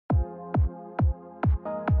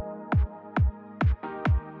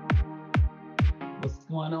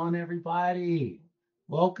going on, everybody?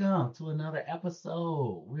 Welcome to another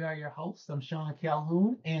episode. We are your hosts. I'm Sean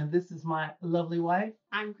Calhoun, and this is my lovely wife.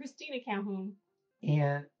 I'm Christina Calhoun.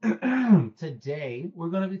 And today we're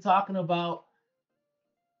going to be talking about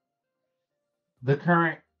the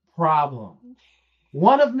current problem,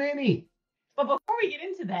 one of many. But before we get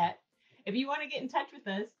into that, if you want to get in touch with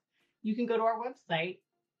us, you can go to our website,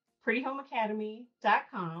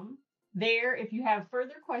 prettyhomeacademy.com. There, if you have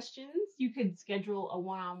further questions, you could schedule a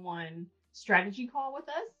one-on-one strategy call with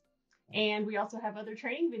us. And we also have other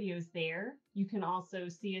training videos there. You can also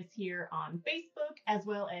see us here on Facebook as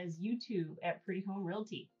well as YouTube at Pretty Home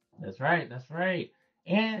Realty. That's right. That's right.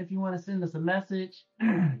 And if you want to send us a message,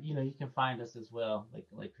 you can find us as well,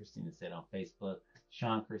 like Christina said, on Facebook,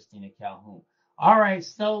 Sean Christina Calhoun. All right,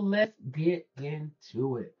 so let's get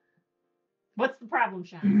into it. What's the problem,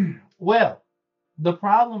 Sean? Well, the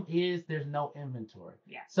problem is there's no inventory.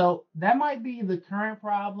 Yeah. So that might be the current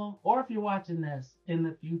problem, or if you're watching this in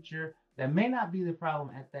the future, that may not be the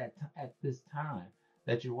problem at this time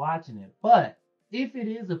that you're watching it. But if it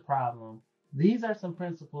is a problem, these are some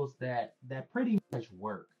principles that pretty much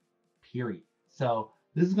work. Period. So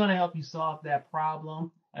this is going to help you solve that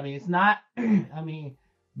problem. I mean, it's not. I mean,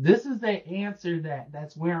 this is the answer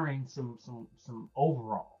that's wearing some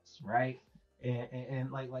overalls, right?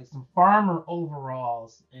 And like some farmer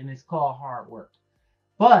overalls, and it's called hard work.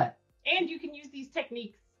 But and you can use these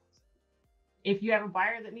techniques if you have a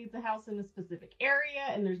buyer that needs a house in a specific area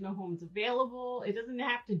and there's no homes available. It doesn't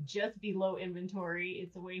have to just be low inventory.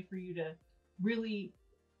 It's a way for you to really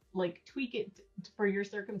tweak it for your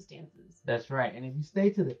circumstances. That's right. And if you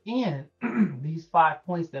stay to the end, these 5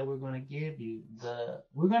 points that we're going to give you,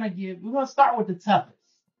 we're going to start with the toughest.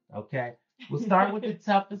 Okay. We'll start with the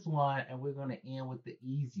toughest one, and we're going to end with the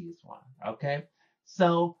easiest one. Okay.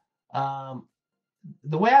 So,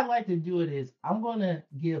 the way I like to do it is I'm going to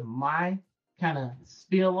give my kind of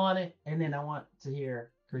spiel on it, and then I want to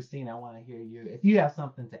hear Christina. I want to hear you if you have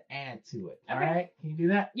something to add to it. All right. Can you do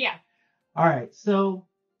that? Yeah. All right. So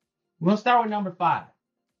we're going to start with number 5.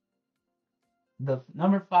 The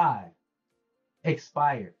number 5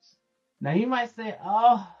 expires. Now you might say,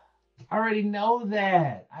 "Oh, I already know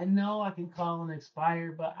that. I know I can call an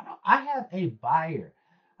expired, but I have a buyer.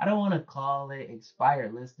 I don't want to call it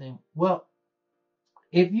expired listing." Well,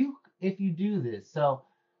 if you do this, so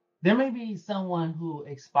there may be someone who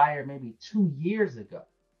expired maybe 2 years ago.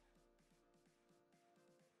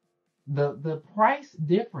 The price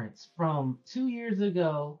difference from 2 years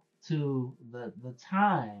ago to the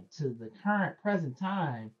time to the present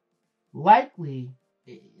time, likely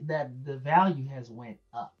that the value has went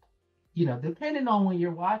up. Depending on when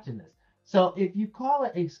you're watching this. So if you call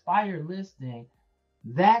it expired listing,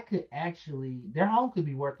 that could actually, their home could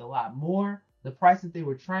be worth a lot more. The price that they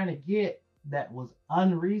were trying to get that was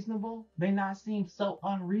unreasonable may not seem so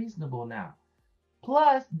unreasonable now.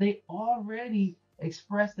 Plus, they already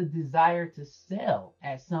expressed a desire to sell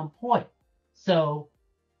at some point. So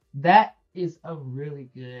that is a really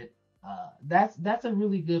good, that's a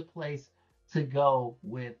really good place to go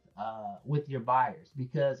with your buyers,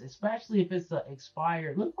 because especially if it's an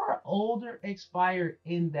expired, look for an older expired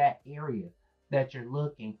in that area that you're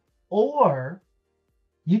looking, or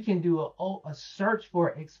you can do a search for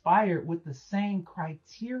expired with the same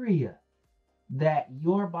criteria that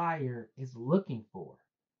your buyer is looking for.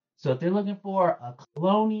 So if they're looking for a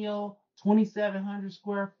colonial 2,700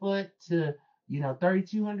 square foot to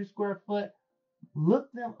 3,200 square foot,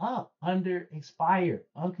 look them up under expired,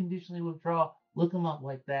 unconditionally withdraw. Look them up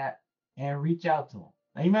like that and reach out to them.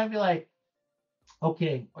 Now you might be like,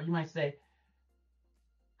 okay, or you might say,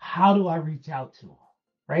 how do I reach out to them?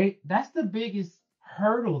 Right? That's the biggest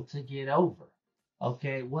hurdle to get over.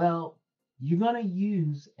 Okay, well, you're going to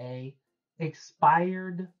use a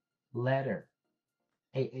expired letter.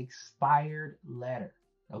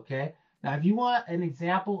 Okay? Now, if you want an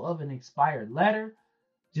example of an expired letter,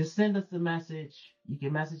 just send us a message. You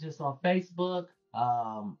can message us on Facebook,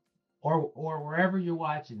 or wherever you're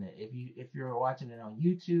watching it. If you're watching it on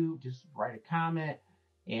YouTube, just write a comment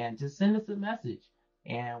and just send us a message,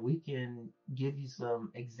 and we can give you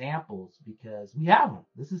some examples, because we have them.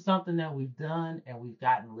 This is something that we've done, and we've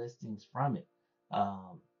gotten listings from it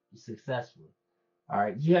successfully. All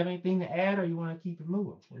right. Do you have anything to add, or you want to keep it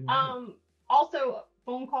moving? Also,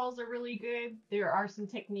 phone calls are really good. There are some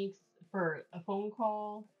techniques for a phone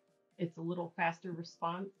call. It's a little faster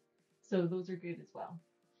response. So those are good as well.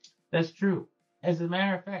 That's true. As a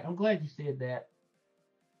matter of fact, I'm glad you said that.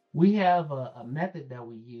 We have a method that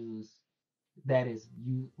we use that is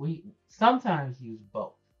we sometimes use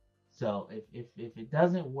both. So if it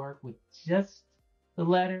doesn't work with just the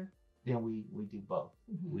letter, then we do both.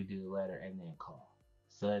 Mhm. We do the letter and then call.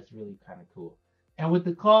 So that's really kind of cool. And with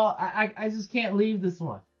the call, I just can't leave this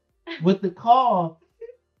one. With the call,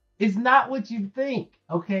 it's not what you think.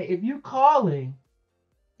 Okay, if you're calling,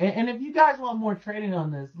 and if you guys want more training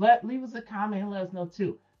on this, leave us a comment and let us know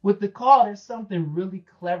too. With the call, there's something really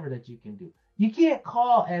clever that you can do. You can't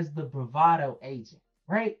call as the bravado agent,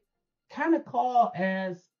 right? Kind of call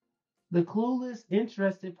as the clueless,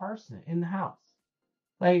 interested person in the house.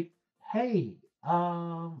 Like, hey,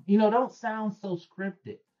 don't sound so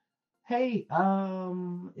scripted. Hey,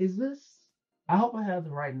 is this? I hope I have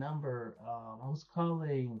the right number. I was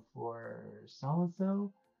calling for so and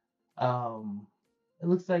so. It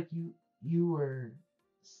looks like your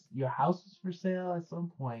house was for sale at some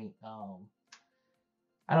point.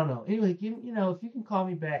 I don't know. Anyway, if you can call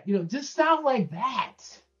me back, just sound like that.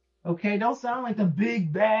 Okay, don't sound like the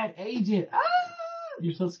big bad agent. Ah,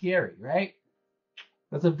 you're so scary, right?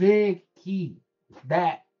 That's a big key.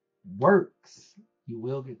 That works. You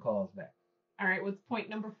will get calls back. All right, what's point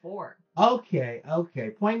number 4? Okay.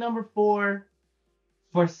 Point number 4,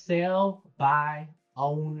 for sale by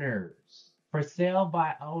owners. For sale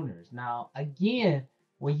by owners. Now, again,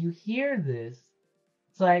 when you hear this,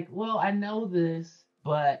 it's like, well, I know this,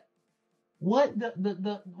 but what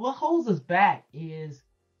what holds us back is,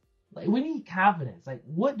 like, we need confidence. Like,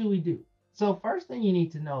 what do we do? So first thing you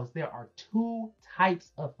need to know is there are 2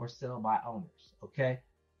 types of for sale by owners, okay?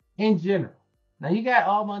 In general. Now you got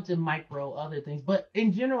all bunch of micro other things, but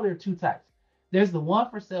in general there are 2 types. There's the one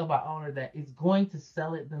for sale by owner that is going to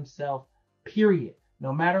sell it themselves, period.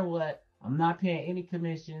 No matter what, I'm not paying any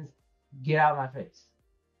commissions, get out of my face,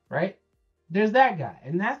 right? There's that guy,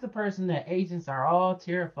 and that's the person that agents are all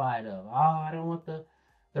terrified of. Oh, I don't want the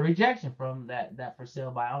rejection from that for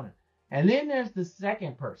sale by owner. And then there's the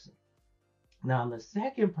second person. Now the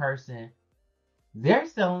second person, they're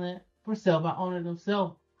selling it for sale by owner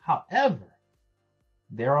themselves. However,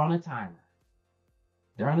 they're on a timer.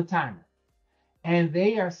 They're on a timer. And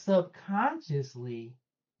they are subconsciously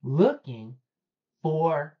looking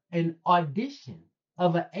for an audition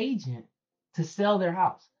of an agent to sell their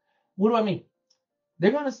house. What do I mean?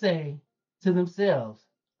 They're going to say to themselves,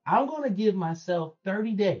 I'm going to give myself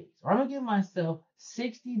 30 days, or I'm going to give myself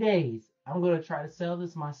 60 days. I'm going to try to sell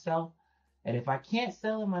this myself. And if I can't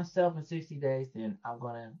sell it myself in 60 days, then I'm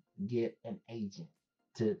going to get an agent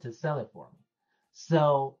to sell it for me.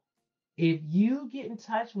 So if you get in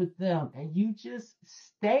touch with them and you just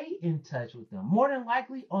stay in touch with them, more than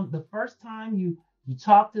likely on the first time you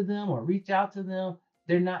talk to them or reach out to them,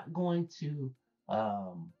 they're not going to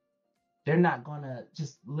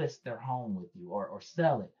just list their home with you or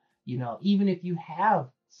sell it. Even if you have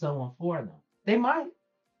someone for them, they might,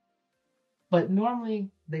 but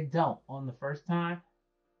normally they don't on the first time.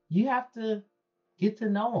 You have to get to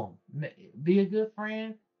know them, be a good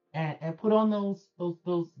friend, and put on those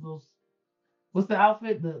what's the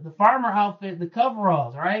outfit? The farmer outfit, the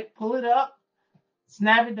coveralls, right? Pull it up,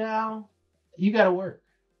 snap it down. You got to work.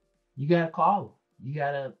 You got to call them. You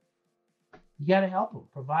got to help them,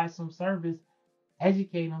 provide some service,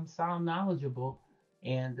 educate them, sound knowledgeable,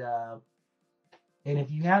 and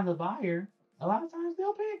if you have the buyer, a lot of times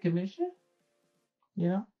they'll pay a commission.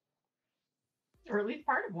 Or at least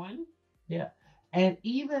part of one. Yeah. And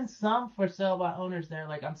even some for sale by owners, they're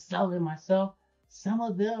like, I'm selling it myself. Some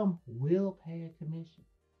of them will pay a commission.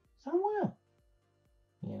 Some will.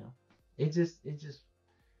 It just,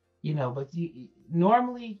 but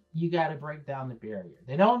normally you got to break down the barrier.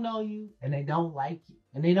 They don't know you and they don't like you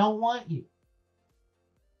and they don't want you.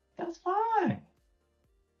 That's fine.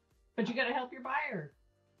 But you got to help your buyer.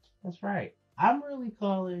 That's right. I'm really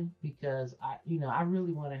calling because I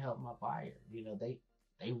really want to help my buyer. They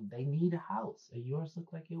need a house and yours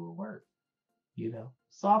look like it will work.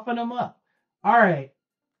 Soften them up. All right.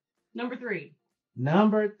 Number 3.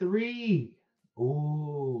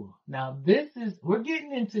 Ooh. Now we're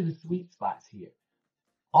getting into the sweet spots here.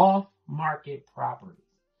 Off-market properties.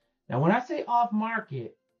 Now, when I say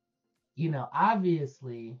off-market,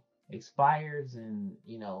 obviously expires and,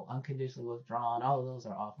 unconditionally withdrawn, all of those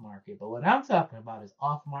are off-market. But what I'm talking about is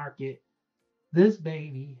off-market. This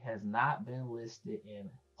baby has not been listed in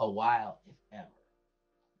a while, if ever.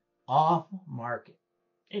 Off-market.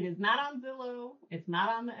 It is not on Zillow. It's not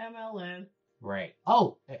on the MLS. Right.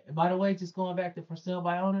 Oh, by the way, just going back to for sale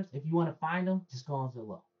by owners, if you want to find them, just go on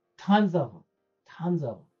Zillow. Tons of them.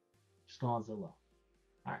 Just go on Zillow.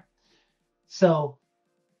 All right. So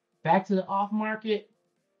back to the off market.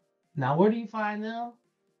 Now, where do you find them?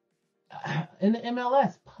 In the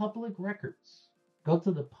MLS, public records. Go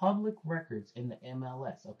to the public records in the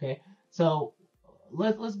MLS. Okay. So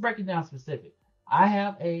let's break it down specific. I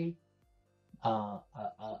have a a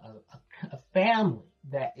family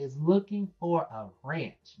that is looking for a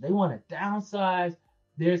ranch. They want to downsize.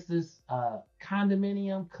 There's this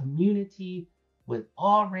condominium community with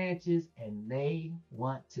all ranches, and they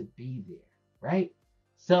want to be there, right?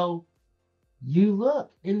 So you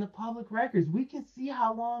look in the public records, we can see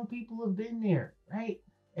how long people have been there, right?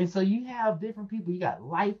 And so you have different people. You got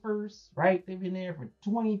lifers, right? They've been there for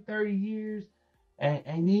 20, 30 years. And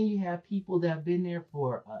then you have people that have been there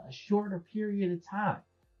for a shorter period of time.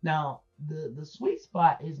 Now, the sweet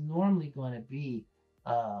spot is normally going to be,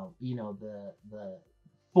 the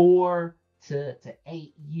 4 to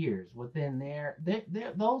 8 years within there.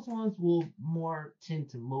 Those ones will more tend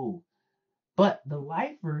to move. But the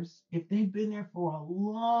lifers, if they've been there for a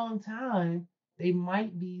long time, they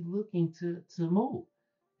might be looking to move.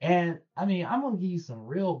 And I mean, I'm gonna give you some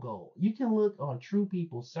real gold. You can look on True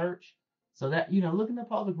People Search, so that look in the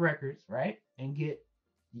public records, right, and get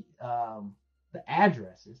the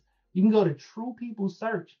addresses. You can go to True People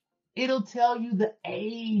Search. It'll tell you the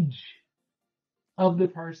age of the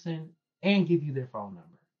person and give you their phone number.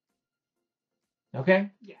 Okay?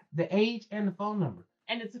 Yeah. The age and the phone number.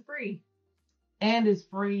 And it's free. And it's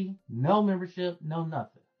free, no membership, no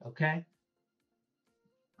nothing. Okay?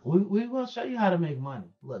 We're going to show you how to make money.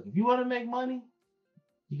 Look, if you want to make money,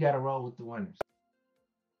 you got to roll with the winners.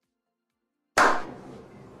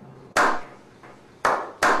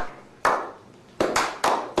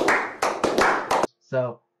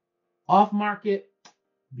 So, off market,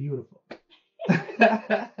 beautiful.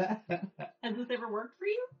 Has this ever worked for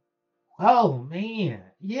you? Oh, man.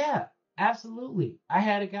 Yeah, absolutely. I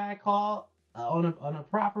had a guy call on a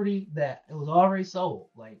property that it was already sold.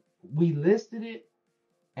 Like, we listed it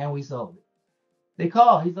and we sold it. They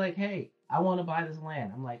called. He's like, hey, I want to buy this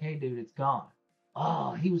land. I'm like, hey, dude, it's gone.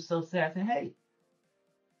 Oh, he was so sad. I said, hey,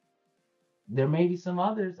 there may be some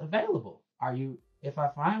others available. If I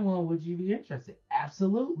find one, would you be interested?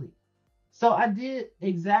 Absolutely. So I did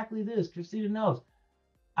exactly this. Christina knows.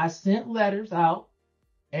 I sent letters out.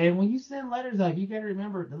 And when you send letters out, you got to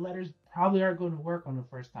remember the letters probably aren't going to work on the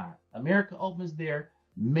first time. America opens their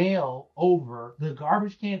mail over the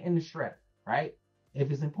garbage can and the shredder, right?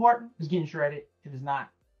 If it's important, it's getting shredded. If it's not,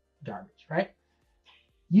 garbage, right?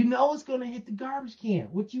 You know it's going to hit the garbage can.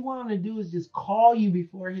 What you want to do is just call you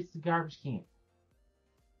before it hits the garbage can.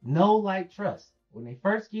 Know, like, trust. When they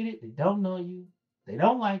first get it, they don't know you, they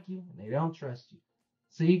don't like you, and they don't trust you.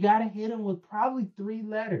 So you got to hit them with probably 3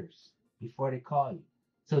 letters before they call you.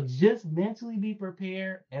 So just mentally be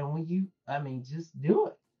prepared. And just do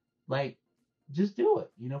it. Like, just do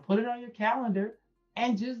it. Put it on your calendar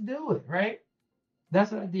and just do it, right?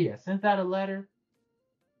 That's what I did. I sent out a letter,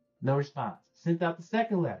 no response. Sent out the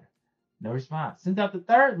second letter, no response. Sent out the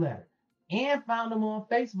third letter and found him on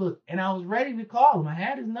Facebook. And I was ready to call him. I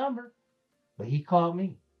had his number, but he called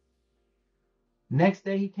me. Next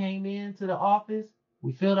day he came into the office.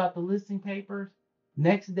 We filled out the listing papers.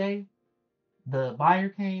 Next day, the buyer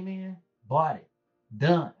came in, bought it,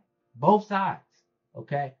 done. Both sides,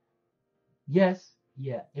 okay? Yes,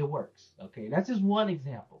 yeah, it works, okay? That's just one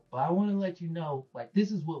example, but I want to let you know, like,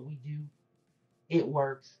 this is what we do. It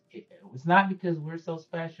works. It's not because we're so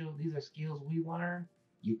special. These are skills we learn.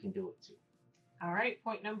 You can do it too. All right,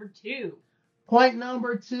 point number 2. Point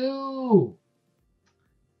number 2,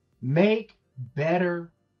 make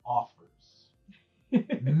better offers.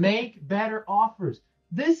 Make better offers.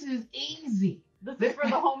 This is easy. This is for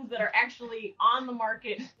the homes that are actually on the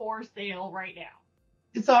market for sale right now.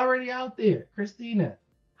 It's already out there. Christina,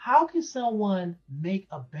 how can someone make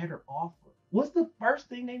a better offer? What's the first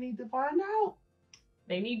thing they need to find out?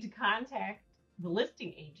 They need to contact the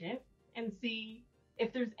listing agent and see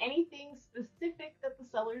if there's anything specific that the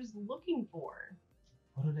seller's looking for.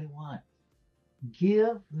 What do they want?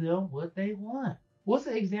 Give them what they want. What's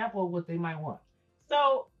an example of what they might want?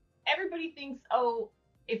 So everybody thinks, oh,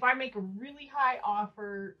 if I make a really high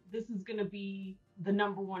offer, this is going to be the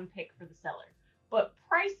number one pick for the seller. But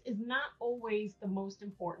price is not always the most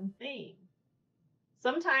important thing.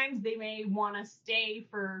 Sometimes they may want to stay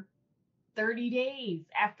for 30 days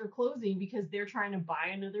after closing because they're trying to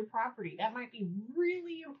buy another property. That might be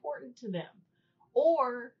really important to them.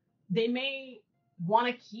 Or they may want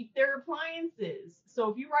to keep their appliances. So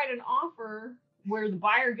if you write an offer where the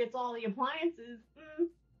buyer gets all the appliances,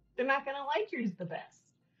 they're not going to like yours the best.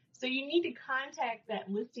 So you need to contact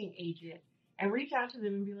that listing agent and reach out to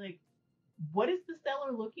them and be like, what is the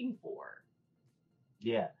seller looking for?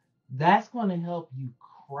 Yeah, that's going to help you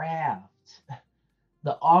craft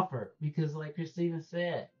the offer, because like Christina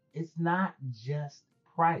said, it's not just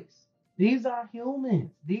price. These are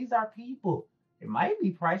humans. These are people. It might be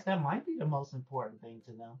price. That might be the most important thing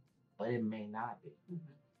to them. but it may not be.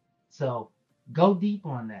 Mm-hmm. So go deep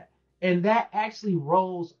on that. And that actually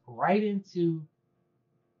rolls right into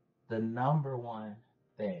the number one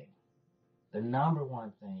thing. The number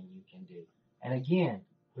one thing you can do. And again,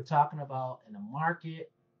 we're talking about in a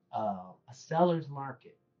market, a seller's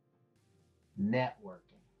market, networking.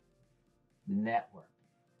 Networking.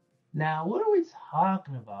 Now, what are we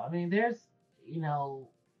talking about? I mean, there's, you know,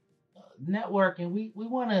 networking. We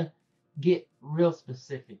want to get real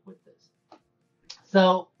specific with this.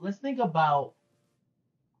 So let's think about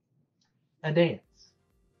a dance.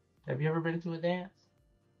 Have you ever been to a dance?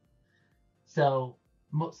 So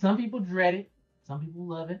some people dread it, some people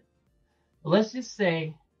love it. But let's just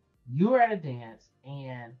say you were at a dance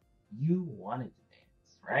and you wanted to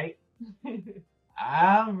dance, right?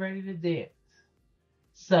 I'm ready to dance.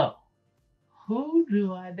 So who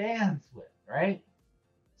do I dance with, right?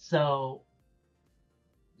 So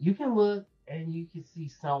you can look and you can see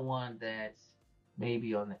someone that's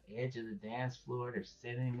maybe on the edge of the dance floor. They're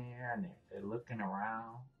sitting there and they're looking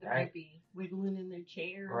around. They right? might be wiggling in their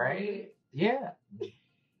chair. Right? Yeah.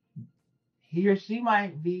 He or she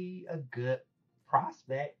might be a good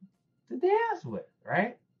prospect to dance with,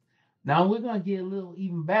 right? Now we're going to get a little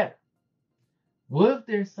even better. What if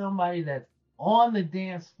there's somebody that's on the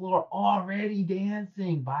dance floor already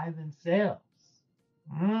dancing by themselves?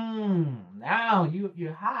 Now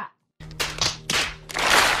you're hot.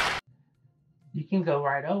 You can go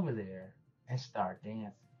right over there and start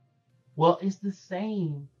dancing. Well, it's the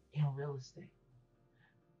same in real estate.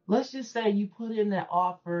 Let's just say you put in that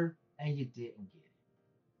offer and you didn't get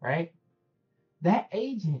it, right? That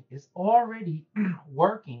agent is already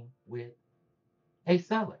working with a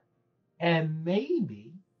seller. And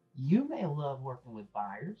maybe you may love working with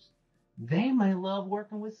buyers. They may love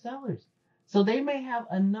working with sellers. So they may have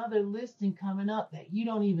another listing coming up that you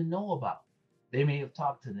don't even know about. They may have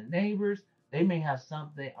talked to the neighbors. They may have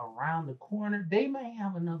something around the corner. They may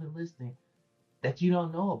have another listing that you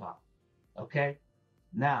don't know about. Okay?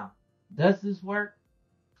 Now, does this work?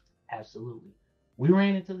 Absolutely. We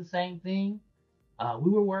ran into the same thing.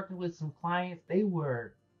 We were working with some clients. They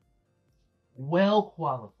were well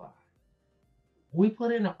qualified. We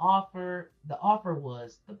put in an offer. The offer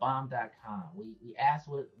was thebomb.com. We asked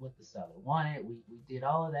what the seller wanted. We did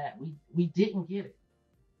all of that. We didn't get it.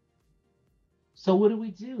 So what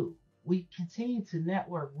do? We continued to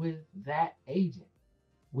network with that agent.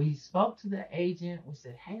 We spoke to the agent. We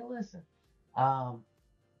said, hey, listen,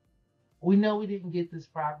 we know we didn't get this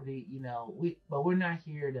property, but we're not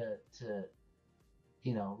here to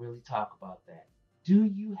really talk about that. Do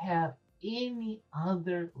you have any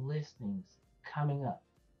other listings coming up?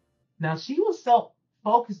 Now, she was so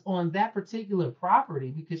focused on that particular property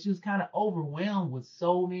because she was kind of overwhelmed with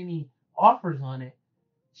so many offers on it.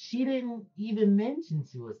 She didn't even mention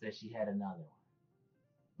to us that she had another one,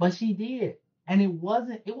 but she did. And it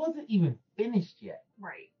wasn't even finished yet.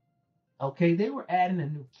 Right. Okay. They were adding a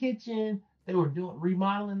new kitchen. They were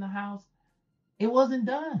remodeling the house. It wasn't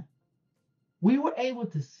done. We were able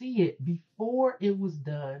to see it before it was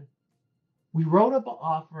done. We wrote up an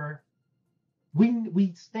offer.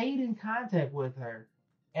 We stayed in contact with her.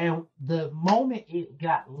 And the moment it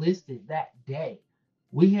got listed that day,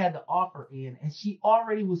 we had the offer in, and she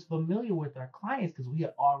already was familiar with our clients because we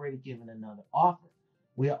had already given another offer.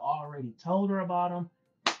 We had already told her about them.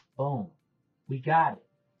 Boom. We got it.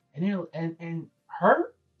 And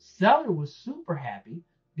her seller was super happy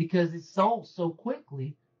because it sold so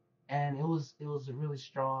quickly. And it was a really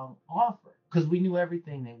strong offer because we knew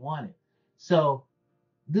everything they wanted. So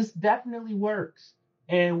this definitely works.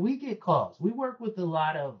 And we get calls. We work with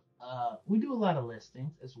we do a lot of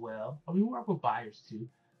listings as well. We work with buyers too,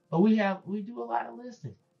 but we do a lot of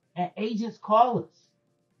listings. And agents call us.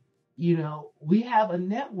 We have a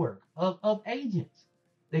network of agents.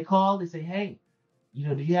 They call, they say, hey, do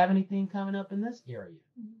you have anything coming up in this area?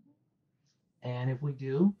 Mm-hmm. And if we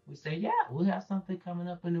do, we say, yeah, we'll have something coming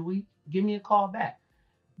up in a week. Give me a call back.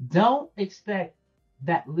 Don't expect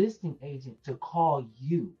that listing agent to call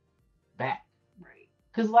you back. Right.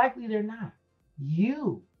 Because likely they're not.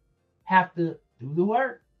 You have to do the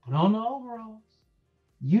work, put on the overalls.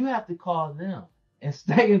 You have to call them and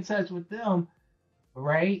stay in touch with them,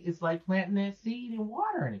 right? It's like planting that seed and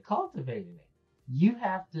watering it, cultivating it. You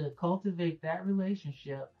have to cultivate that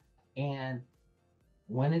relationship, and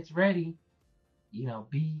when it's ready,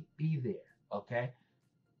 be there. Okay.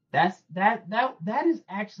 That is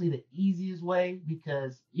actually the easiest way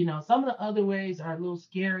because, some of the other ways are a little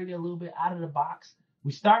scary. They're a little bit out of the box.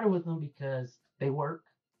 We started with them because they work,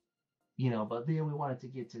 but then we wanted to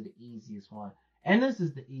get to the easiest one. And this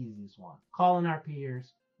is the easiest one. Calling our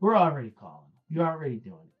peers. We're already calling. You're already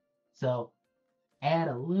doing it. So add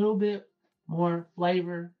a little bit more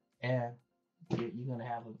flavor, and you're going to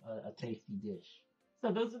have a tasty dish.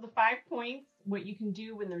 So those are the 5 points, what you can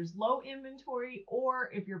do when there's low inventory, or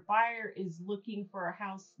if your buyer is looking for a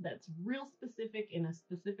house that's real specific in a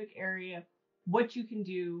specific area, what you can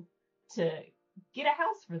do to get a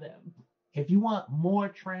house for them. If you want more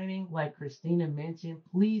training, like Christina mentioned,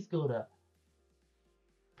 please go to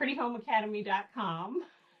prettyhomeacademy.com.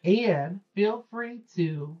 And feel free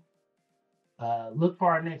to look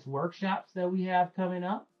for our next workshops that we have coming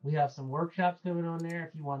up. We have some workshops coming on there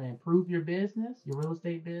if you want to improve your business, your real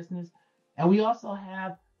estate business. And we also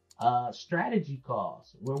have strategy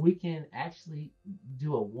calls where we can actually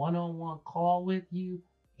do a one-on-one call with you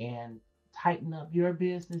and tighten up your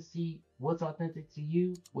business, see what's authentic to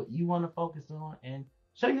you, what you want to focus on, and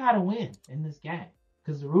show you how to win in this game,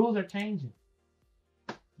 because the rules are changing.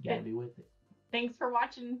 You got to be with it. Thanks for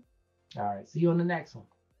watching. All right. See you on the next one.